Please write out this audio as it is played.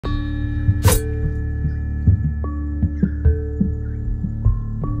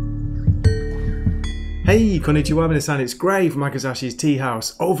Hey, konnichiwa minasan, it's Gray from Wakizashi's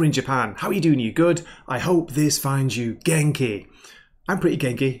Teahouse over in Japan. How are you doing? You good? I hope this finds you genki. I'm pretty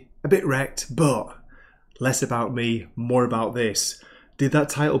genki, a bit wrecked, but less about me, more about this. Did that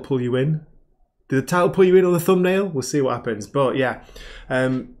title pull you in? Did the title pull you in on the thumbnail? We'll see what happens. But yeah,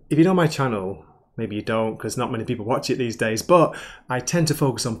 if you know my channel, maybe you don't because not many people watch it these days, but I tend to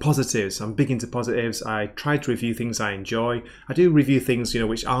focus on positives. I'm big into positives. I try to review things I enjoy. I do review things,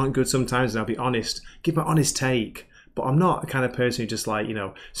 which aren't good sometimes, and I'll be honest, give my honest take. But I'm not the kind of person who just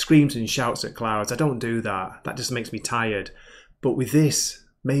screams and shouts at clouds. I don't do that. That just makes me tired. But with this,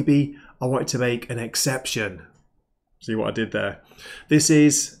 maybe I wanted to make an exception. See what I did there? This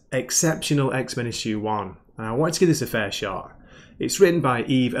is Exceptional X-Men issue 1. And I wanted to give this a fair shot. It's written by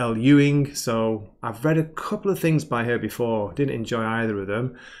Eve L. Ewing, so I've read a couple of things by her before. Didn't enjoy either of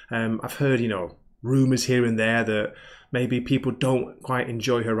them. I've heard, rumours here and there that maybe people don't quite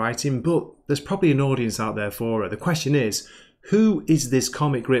enjoy her writing, but there's probably an audience out there for her. The question is, who is this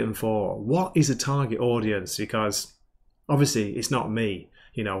comic written for? What is the target audience? Because obviously it's not me,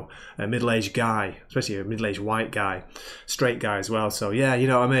 a middle-aged guy, especially a middle-aged white guy, straight guy as well. So yeah, you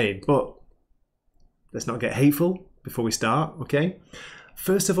know what I mean? But let's not get hateful before we start, okay?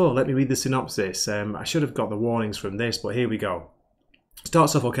 First of all, let me read the synopsis. I should have got the warnings from this, but here we go.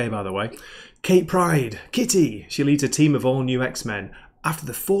 Starts off okay, by the way. Kate Pryde, Kitty. She leads a team of all new X-Men. After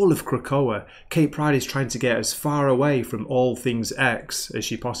the fall of Krakoa, Kate Pryde is trying to get as far away from all things X as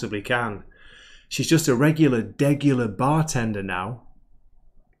she possibly can. She's just a degular bartender now.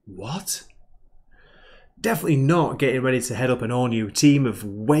 What? Definitely not getting ready to head up an all-new team of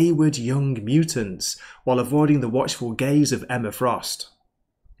wayward young mutants while avoiding the watchful gaze of Emma Frost.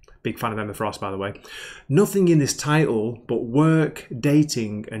 Big fan of Emma Frost, by the way. Nothing in this title but work,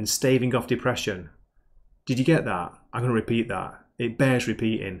 dating, and staving off depression. Did you get that? I'm going to repeat that. It bears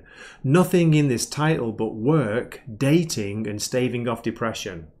repeating. Nothing in this title but work, dating, and staving off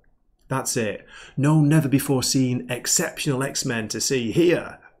depression. That's it. No never-before-seen exceptional X-Men to see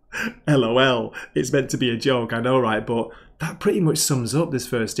here. LOL, it's meant to be a joke, I know, right? But that pretty much sums up this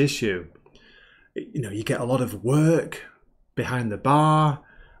first issue. You get a lot of work behind the bar,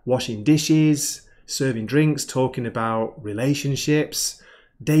 washing dishes, serving drinks, talking about relationships,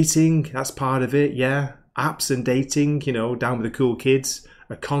 dating, that's part of it, yeah. Apps and dating, down with the cool kids,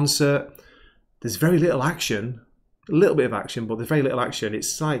 a concert. There's very little action, a little bit of action, but there's very little action.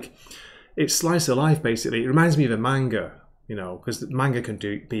 It's slice of life, basically. It reminds me of a manga. Because manga can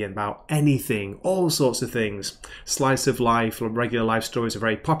be about anything, all sorts of things. Slice of life, regular life stories are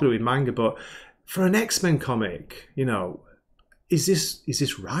very popular with manga, but for an X-Men comic, is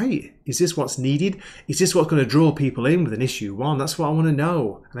this right? Is this what's needed? Is this what's going to draw people in with an issue 1? That's what I want to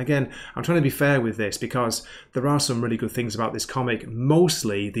know. And again, I'm trying to be fair with this because there are some really good things about this comic,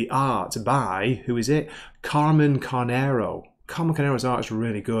 mostly the art by, who is it? Carmen Carnero. Carmen Carnero's art is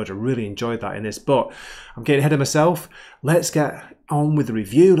really good. I really enjoyed that in this, but I'm getting ahead of myself. Let's get on with the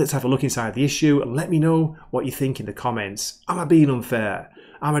review. Let's have a look inside the issue and let me know what you think in the comments. Am I being unfair?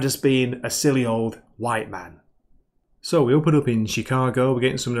 Am I just being a silly old white man? So we open up in Chicago. We're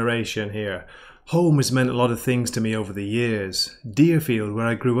getting some narration here. Home has meant a lot of things to me over the years. Deerfield, where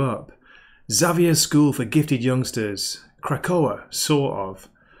I grew up. Xavier's School for Gifted Youngsters. Krakoa, sort of.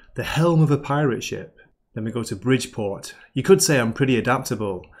 The helm of a pirate ship. Then we go to Bridgeport. You could say I'm pretty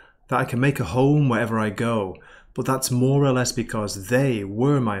adaptable, that I can make a home wherever I go, but that's more or less because they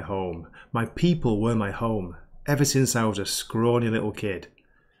were my home. My people were my home, ever since I was a scrawny little kid.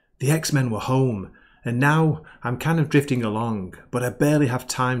 The X-Men were home, and now I'm kind of drifting along, but I barely have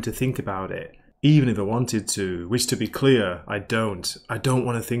time to think about it, even if I wanted to, which to be clear, I don't. I don't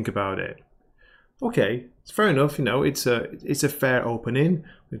want to think about it. Okay, it's fair enough, it's a fair opening.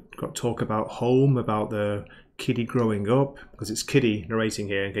 We've got talk about home, about the Kitty growing up, because it's Kitty narrating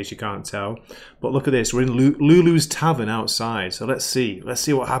here in case you can't tell. But look at this, we're in Lulu's tavern outside, so let's see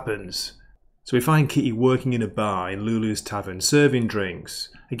what happens. So we find Kitty working in a bar in Lulu's tavern, serving drinks.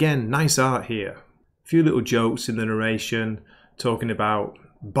 Again, nice art here. A few little jokes in the narration, talking about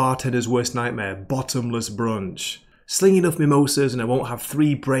bartender's worst nightmare, bottomless brunch. Sling enough mimosas and I won't have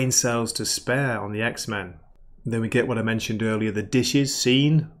 3 brain cells to spare on the X-Men. Then we get what I mentioned earlier, the dishes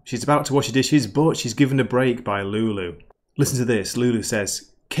scene. She's about to wash the dishes, but she's given a break by Lulu. Listen to this. Lulu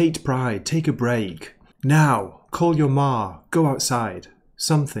says, Kate Pryde, take a break. Now, call your ma, go outside.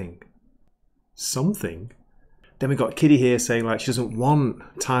 Something. Something? Then we got Kitty here saying she doesn't want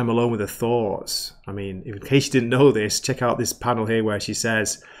time alone with her thoughts. I mean, in case you didn't know this, check out this panel here where she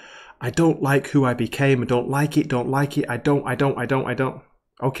says, I don't like who I became. I don't like it. I don't.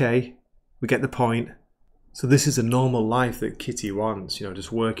 Okay, we get the point. So this is a normal life that Kitty wants, you know,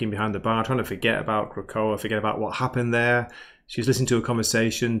 just working behind the bar, trying to forget about Krakoa, forget about what happened there. She's listening to a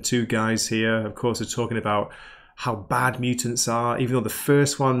conversation, two guys here, of course, are talking about how bad mutants are, even though the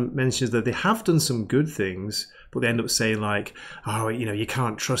first one mentions that they have done some good things, but they end up saying like, oh, you know, you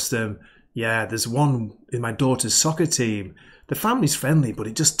can't trust them. Yeah, there's one in my daughter's soccer team. The family's friendly, but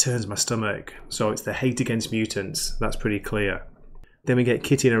it just turns my stomach. So it's the hate against mutants. That's pretty clear. Then we get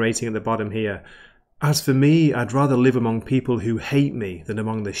Kitty narrating at the bottom here. As for me, I'd rather live among people who hate me than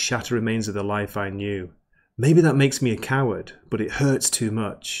among the shattered remains of the life I knew. Maybe that makes me a coward, but it hurts too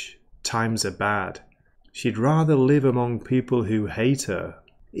much. Times are bad. She'd rather live among people who hate her,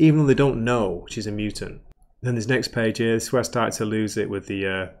 even though they don't know she's a mutant. Then this next page here, this is where I started to lose it with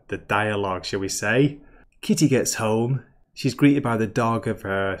the dialogue, shall we say. Kitty gets home. She's greeted by the dog of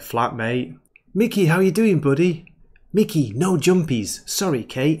her flatmate. Mickey, how you doing, buddy? Mickey, no jumpies. Sorry,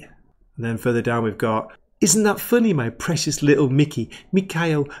 Kate. And then further down we've got, isn't that funny, my precious little Mickey?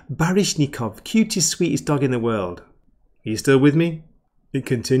 Mikhail Baryshnikov, cutest, sweetest dog in the world. Are you still with me? It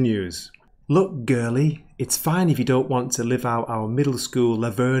continues. Look, girlie, it's fine if you don't want to live out our middle school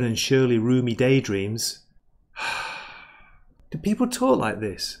Laverne and Shirley roomy daydreams. Do people talk like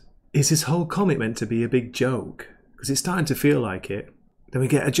this? Is this whole comic meant to be a big joke? Because it's starting to feel like it. Then we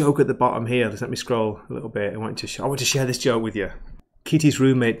get a joke at the bottom here. Just let me scroll a little bit. I want to share this joke with you. Kitty's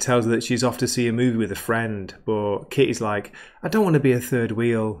roommate tells her that she's off to see a movie with a friend, but Kitty's like, I don't want to be a third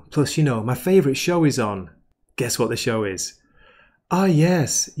wheel. Plus, you know, my favourite show is on. Guess what the show is? Ah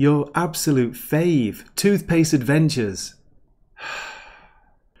yes, your absolute fave, Toothpaste Adventures.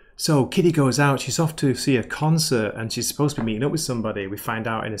 So Kitty goes out, she's off to see a concert and she's supposed to be meeting up with somebody. We find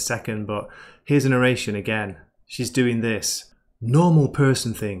out in a second, but here's a narration again. She's doing this. Normal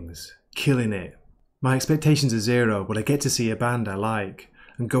person things, killing it. My expectations are zero, but I get to see a band I like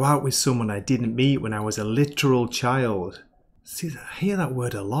and go out with someone I didn't meet when I was a literal child. See, I hear that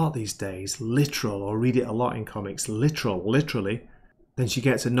word a lot these days, literal, or read it a lot in comics, literal, literally. Then she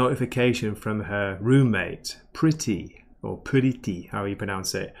gets a notification from her roommate, Pretty, or Pretty, how you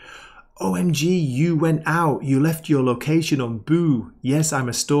pronounce it. OMG, you went out, you left your location on Boo. Yes, I'm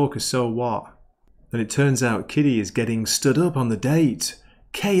a stalker, so what? Then it turns out Kitty is getting stood up on the date.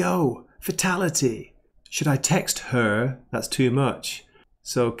 KO, fatality. Should I text her? That's too much.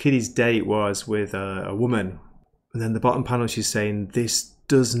 So Kitty's date was with a woman. And then the bottom panel she's saying, this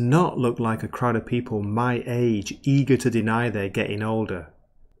does not look like a crowd of people my age eager to deny they're getting older.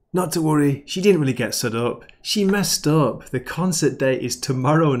 Not to worry, she didn't really get stood up. She messed up. The concert date is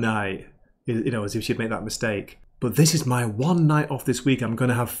tomorrow night. You know, as if she'd make that mistake. But this is my one night off this week. I'm going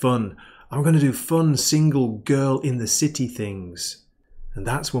to have fun. I'm going to do fun single girl in the city things. And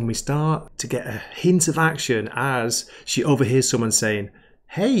that's when we start to get a hint of action as she overhears someone saying,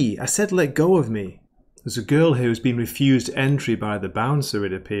 hey, I said let go of me. There's a girl here who's been refused entry by the bouncer,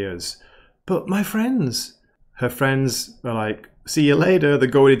 it appears. But my friends. Her friends are like, see you later, they're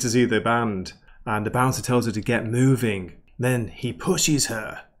going in to see the band. And the bouncer tells her to get moving. Then he pushes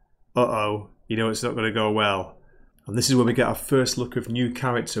her. Uh-oh, you know it's not going to go well. And this is where we get our first look of new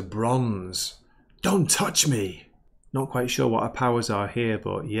character Bronze. Don't touch me. Not quite sure what her powers are here,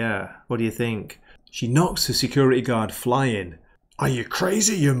 but yeah, what do you think? She knocks the security guard flying. Are you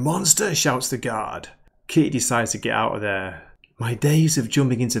crazy, you monster? Shouts the guard. Kitty decides to get out of there. My days of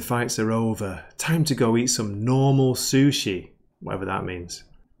jumping into fights are over. Time to go eat some normal sushi. Whatever that means.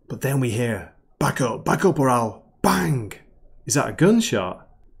 But then we hear, back up or I'll bang. Is that a gunshot?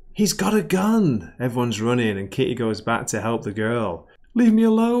 He's got a gun. Everyone's running and Kitty goes back to help the girl. Leave me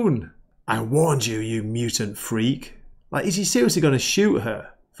alone. I warned you, you mutant freak. Like, is he seriously going to shoot her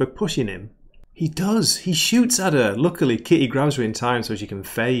for pushing him? He does. He shoots at her. Luckily, Kitty grabs her in time so she can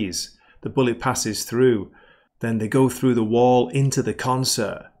phase. The bullet passes through. Then they go through the wall into the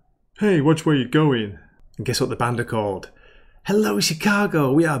concert. Hey, watch where you're going. And guess what the band are called? Hello,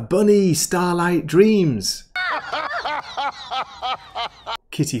 Chicago. We are Bunny Starlight Dreams.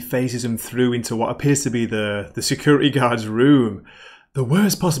 Kitty phases him through into what appears to be the security guard's room. The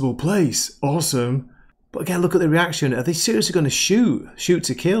worst possible place. Awesome. But again, look at the reaction. Are they seriously going to shoot? Shoot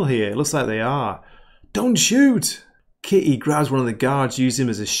to kill here? It looks like they are. Don't shoot! Kitty grabs one of the guards, uses him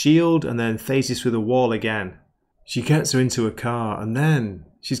as a shield, and then phases through the wall again. She gets her into a car, and then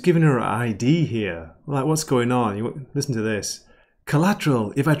she's giving her ID here. Like, what's going on? Listen to this.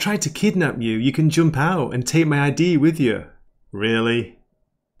 Collateral, if I tried to kidnap you, you can jump out and take my ID with you. Really?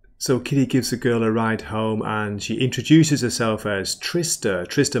 So Kitty gives the girl a ride home and she introduces herself as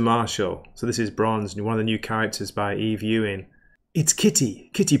Trista Marshall. So this is Bronze, one of the new characters by Eve Ewing. It's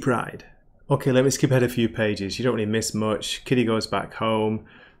Kitty Pride. Okay, let me skip ahead a few pages. You don't really miss much. Kitty goes back home.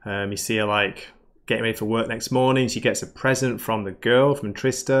 You see her like Getting ready for work next morning, she gets a present from the girl, from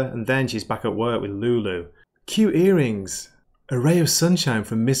Trista, and then she's back at work with Lulu. Cute earrings. A ray of sunshine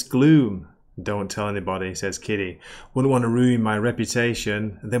from Miss Gloom. Don't tell anybody, says Kitty. Wouldn't want to ruin my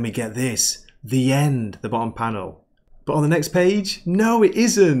reputation. And then we get this. The end, the bottom panel. But on the next page, no it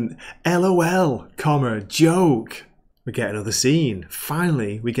isn't. LOL, comma, joke. We get another scene.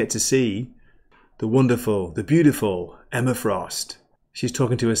 Finally, we get to see the wonderful, the beautiful Emma Frost. She's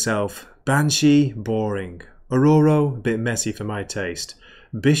talking to herself. Banshee, boring. Aurora, a bit messy for my taste.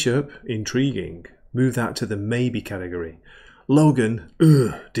 Bishop, intriguing. Move that to the maybe category. Logan,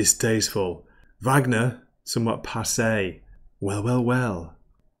 distasteful. Wagner, somewhat passé. Well, well, well.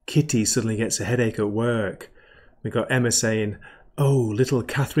 Kitty suddenly gets a headache at work. We got Emma saying, oh, little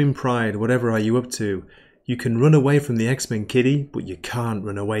Catherine Pride, whatever are you up to? You can run away from the X-Men, Kitty, but you can't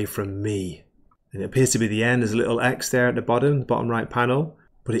run away from me. And it appears to be the end. There's a little X there at the bottom right panel.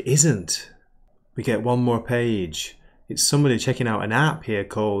 But it isn't. We get one more page. It's somebody checking out an app here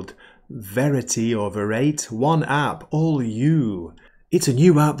called Verity or Verate. One app, all you. It's a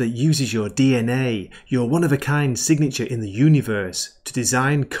new app that uses your DNA, your one-of-a-kind signature in the universe, to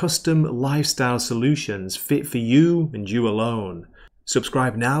design custom lifestyle solutions fit for you and you alone.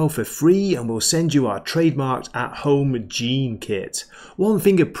 Subscribe now for free and we'll send you our trademarked at-home gene kit. One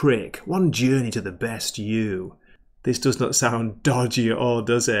finger prick, one journey to the best you. This does not sound dodgy at all,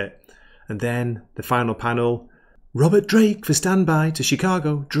 does it? And then the final panel. Robert Drake for standby to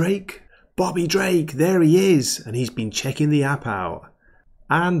Chicago. Drake. Bobby Drake, there he is. And he's been checking the app out.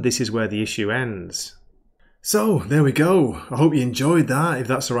 And this is where the issue ends. So, there we go. I hope you enjoyed that, if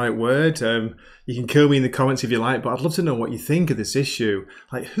that's the right word. You can kill me in the comments if you like, but I'd love to know what you think of this issue.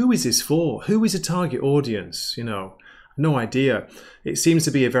 Like, who is this for? Who is the target audience? You know, no idea. It seems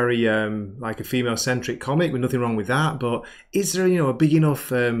to be a very, like a female-centric comic, with nothing wrong with that, but is there, you know, a big enough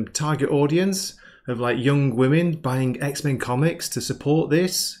target audience of, like, young women buying X-Men comics to support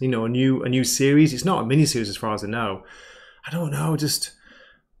this? You know, a new series? It's not a miniseries as far as I know. I don't know, just...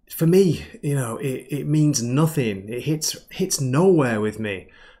 For me, you know, it means nothing. It hits nowhere with me.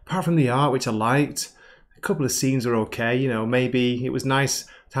 Apart from the art, which I liked. A couple of scenes are okay, you know, maybe it was nice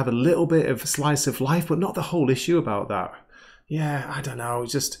to have a little bit of a slice of life, but not the whole issue about that. Yeah, I don't know,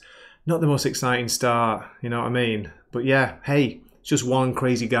 it's just not the most exciting start, you know what I mean? But yeah, hey, it's just one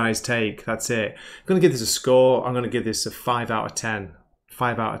crazy guy's take, that's it. I'm going to give this a score. I'm going to give this a 5 out of 10.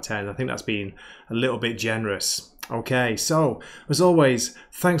 5 out of 10. I think that's been a little bit generous. Okay, so as always,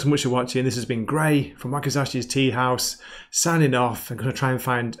 thanks so much for watching. This has been Gray from Wakizashi's Teahouse, signing off. I'm going to try and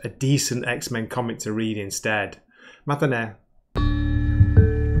find a decent X-Men comic to read instead. Matane.